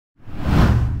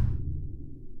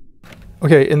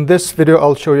Okay, in this video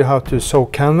I'll show you how to sew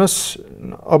canvas.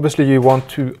 Obviously you want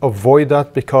to avoid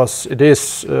that because it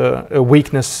is a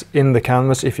weakness in the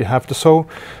canvas if you have to sew,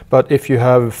 but if you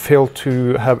have failed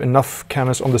to have enough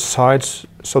canvas on the sides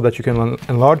so that you can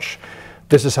enlarge,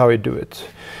 this is how you do it.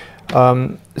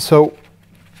 So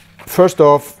first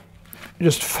off,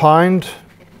 just find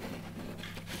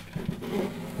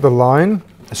the line,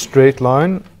 a straight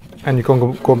line, and you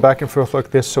can go back and forth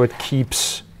like this so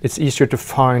it's easier to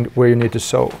find where you need to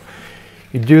sew.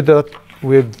 You do that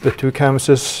with the two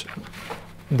canvases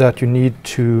that you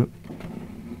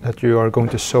are going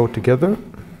to sew together,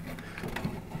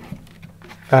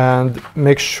 and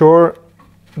make sure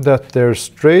that they're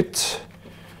straight.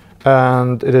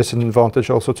 And it is an advantage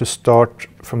also to start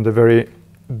from the very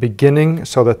beginning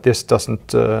so that this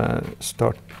doesn't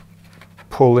start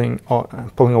pulling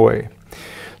away.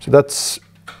 So that's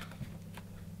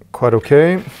quite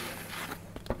okay.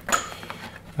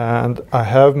 And I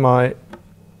have my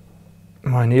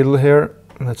needle here.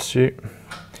 Let's see.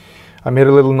 I made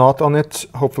a little knot on it.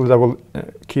 Hopefully that will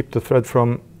keep the thread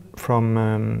from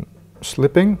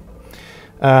slipping.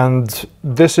 And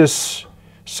this is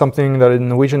something that in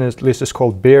Norwegian at least is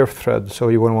called bare thread. So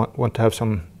you want to have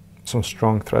some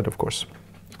strong thread, of course.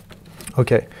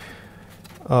 Okay.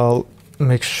 I'll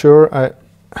make sure I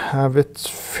have it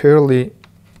fairly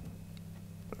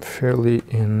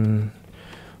in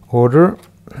order.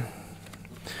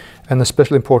 And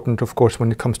especially important, of course,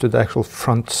 when it comes to the actual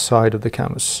front side of the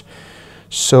canvas.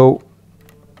 So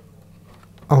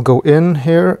I'll go in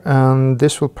here, and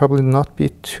this will probably not be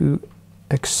too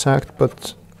exact,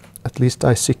 but at least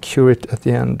I secure it at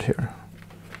the end here.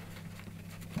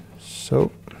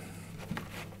 So,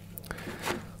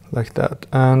 like that.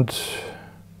 And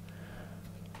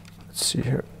let's see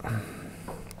here.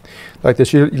 Like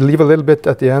this, you leave a little bit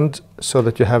at the end so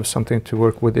that you have something to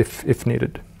work with if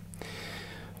needed.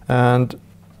 And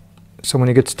so when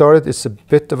you get started, it's a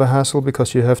bit of a hassle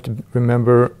because you have to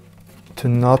remember to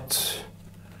not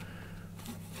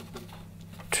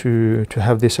to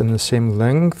have this in the same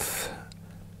length,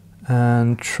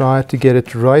 and try to get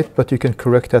it right, but you can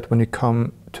correct that when you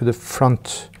come to the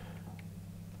front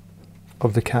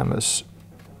of the canvas.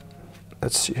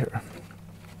 Let's see here.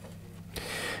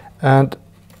 And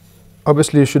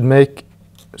obviously you should make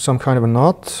some kind of a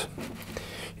knot.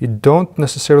 You don't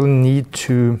necessarily need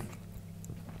to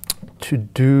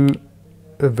do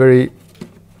a very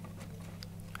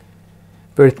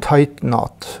tight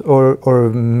knot or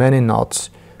many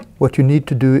knots. What you need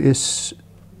to do is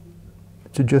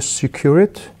to just secure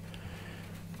it,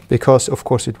 because of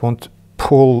course it won't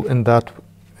pull in that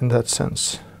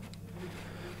sense.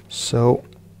 So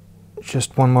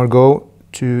just one more go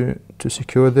to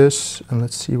secure this, and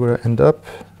let's see where I end up.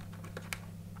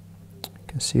 You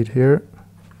can see it here.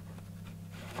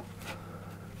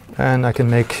 And I can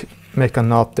make a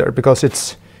knot there because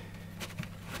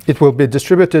it will be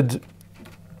distributed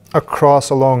across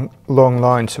a long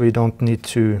line, so you don't need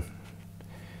to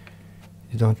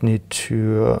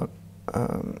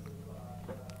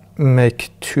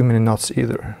make too many knots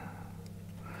either,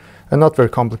 and not very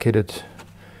complicated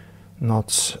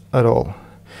knots at all.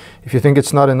 If you think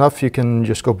it's not enough, you can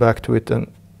just go back to it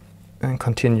and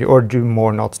continue, or do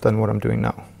more knots than what I'm doing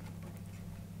now.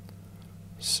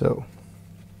 So.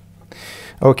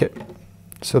 Okay,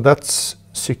 so that's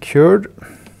secured.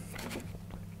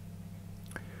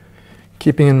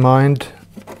 Keeping in mind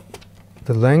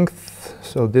the length,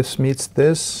 so this meets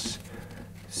this,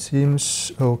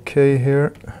 seems okay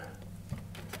here.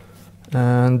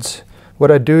 And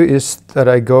what I do is that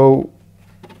I go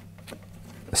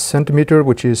a centimeter,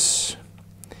 which is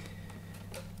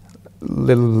a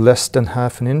little less than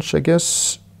 ½ inch, I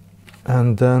guess,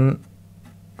 and then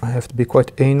I have to be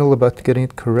quite anal about getting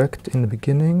it correct in the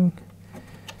beginning.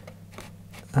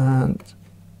 And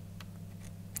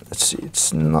let's see,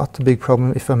 it's not a big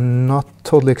problem if I'm not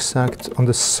totally exact on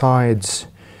the sides,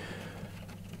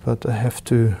 but I have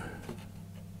to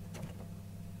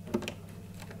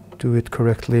do it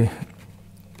correctly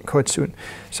quite soon.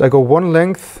 So I go one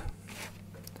length,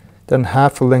 then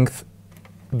half a length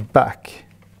back.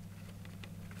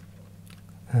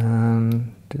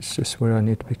 And this is where I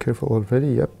need to be careful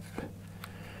already. Yep.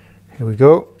 Here we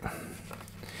go.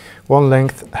 One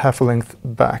length, half a length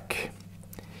back.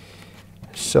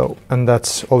 So, and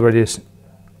that's already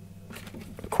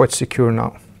quite secure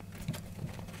now.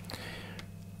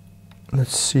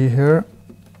 Let's see here.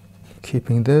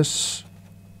 Keeping this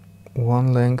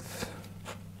one length.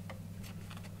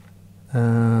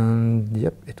 And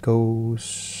yep, it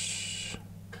goes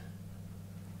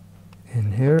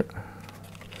in here.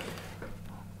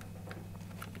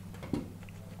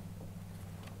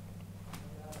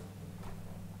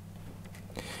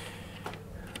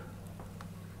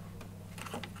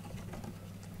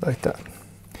 like that.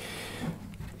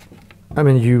 I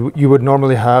mean, you would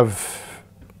normally have,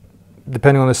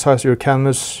 depending on the size of your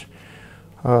canvas,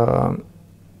 2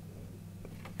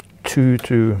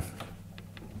 to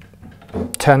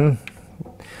 10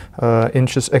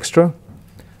 inches extra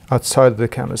outside the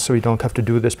canvas, so you don't have to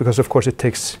do this, because of course it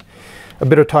takes a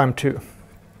bit of time too.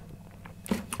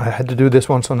 I had to do this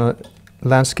once on a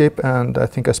landscape, and I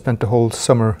think I spent the whole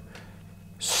summer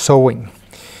sewing,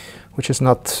 which is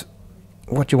not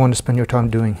what you want to spend your time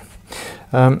doing.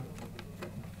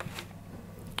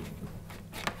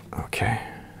 Okay.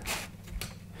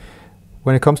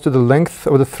 When it comes to the length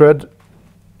of the thread,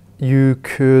 you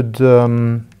could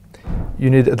you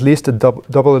need at least a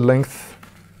double the length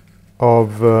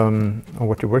of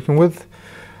what you're working with,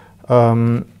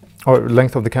 or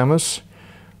length of the canvas,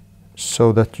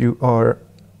 so that you are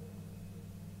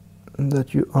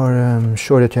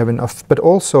sure that you have enough. But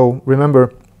also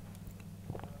remember,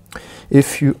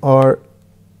 if you are,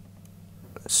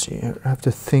 let's see here, I have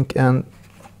to think and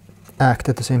act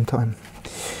at the same time.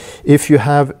 If you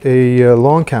have a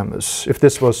long canvas, if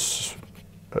this was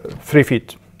 3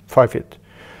 feet, 5 feet,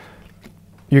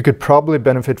 you could probably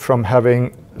benefit from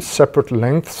having separate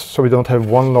lengths, so we don't have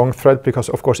one long thread, because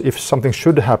of course if something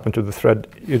should happen to the thread,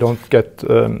 you don't get,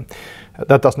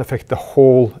 that doesn't affect the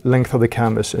whole length of the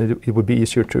canvas, and it would be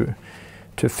easier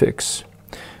to fix.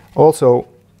 Also,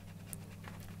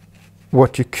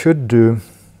 what you could do,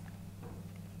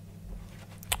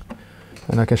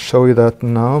 and I can show you that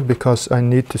now, because I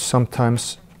need to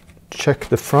sometimes check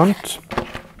the front,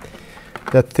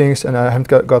 that things, and I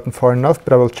haven't gotten far enough,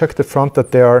 but I will check the front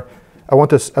that they are, I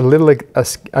want a little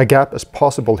a gap as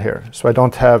possible here, so I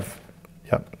don't have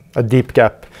a deep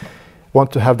gap.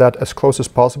 Want to have that as close as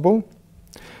possible.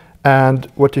 And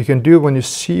what you can do when you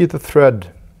see the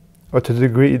thread, or to the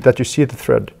degree that you see the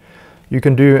thread, you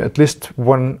can do at least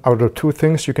one out of two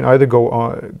things. You can either go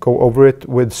over it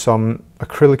with some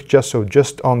acrylic gesso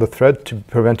just on the thread to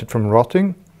prevent it from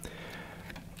rotting,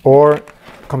 or,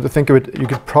 come to think of it, you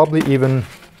could probably even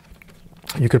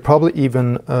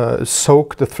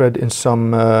soak the thread in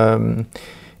some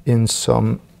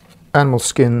animal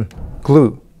skin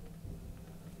glue,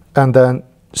 and then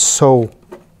sew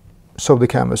the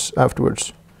canvas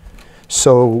afterwards,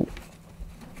 so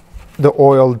the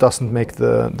oil doesn't make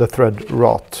the thread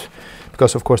rot,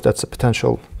 because of course that's a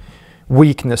potential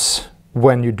weakness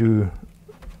when you do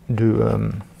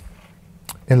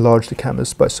enlarge the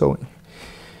canvas by sewing.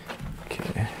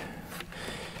 Okay.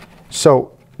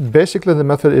 So basically the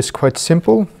method is quite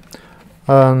simple,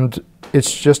 and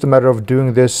it's just a matter of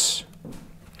doing this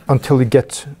until you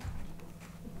get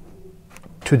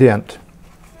to the end.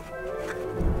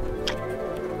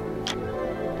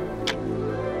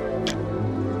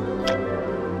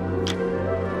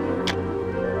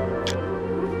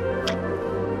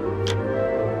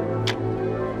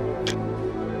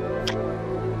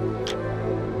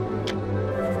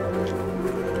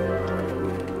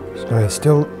 I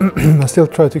still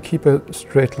try to keep a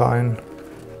straight line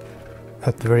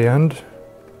at the very end,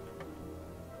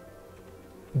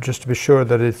 just to be sure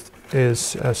that it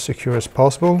is as secure as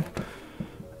possible,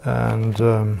 and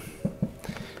I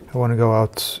want to go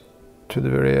out to the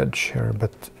very edge here,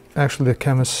 but actually the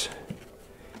canvas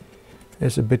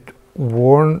is a bit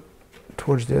worn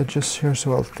towards the edges here,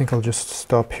 so I think I'll just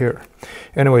stop here.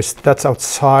 Anyways, that's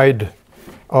outside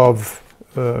of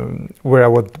where I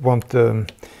would want the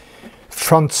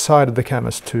front side of the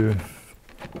canvas to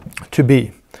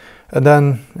be, and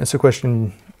then it's a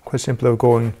question quite simply of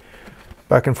going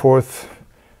back and forth,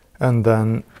 and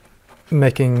then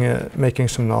making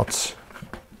some knots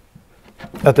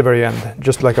at the very end,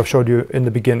 just like I've showed you in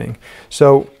the beginning.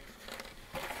 So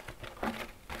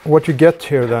what you get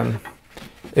here then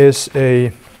is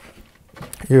you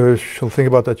shall think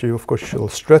about that. You of course shall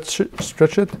stretch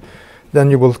it, then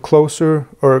you will closer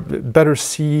or better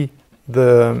see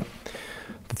the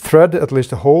thread, at least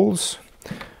the holes.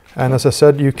 And as I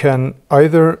said, you can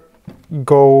either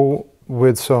go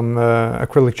with some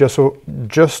acrylic gesso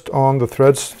just on the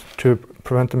threads to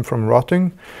prevent them from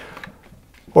rotting,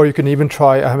 or you can even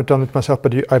try, I haven't done it myself,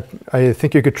 but I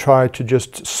think you could try to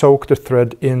just soak the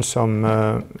thread in some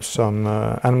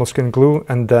animal skin glue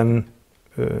and then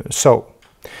sew.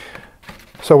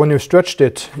 So when you've stretched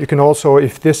it, you can also,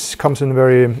 if this comes in a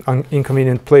very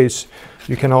inconvenient place,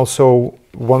 you can also,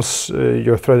 once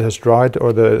your thread has dried,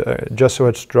 or the gesso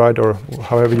has dried, or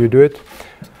however you do it,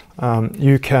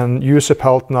 you can use a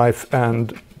palette knife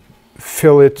and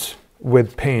fill it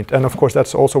with paint. And of course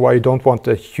that's also why you don't want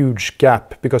a huge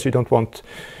gap, because you want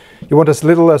as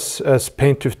little as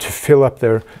paint to fill up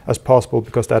there as possible,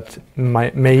 because that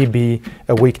may be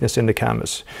a weakness in the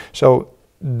canvas. So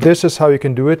this is how you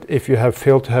can do it if you have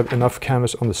failed to have enough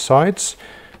canvas on the sides.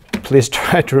 Please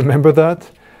try to remember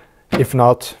that. If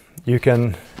not, you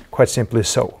can quite simply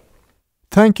sew.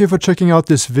 Thank you for checking out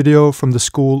this video from the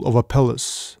School of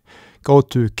Apelles. Go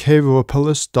to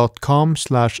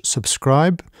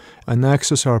caveofapelles.com/subscribe and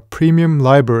access our premium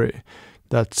library.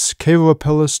 That's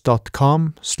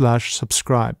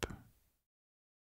caveofapelles.com/subscribe.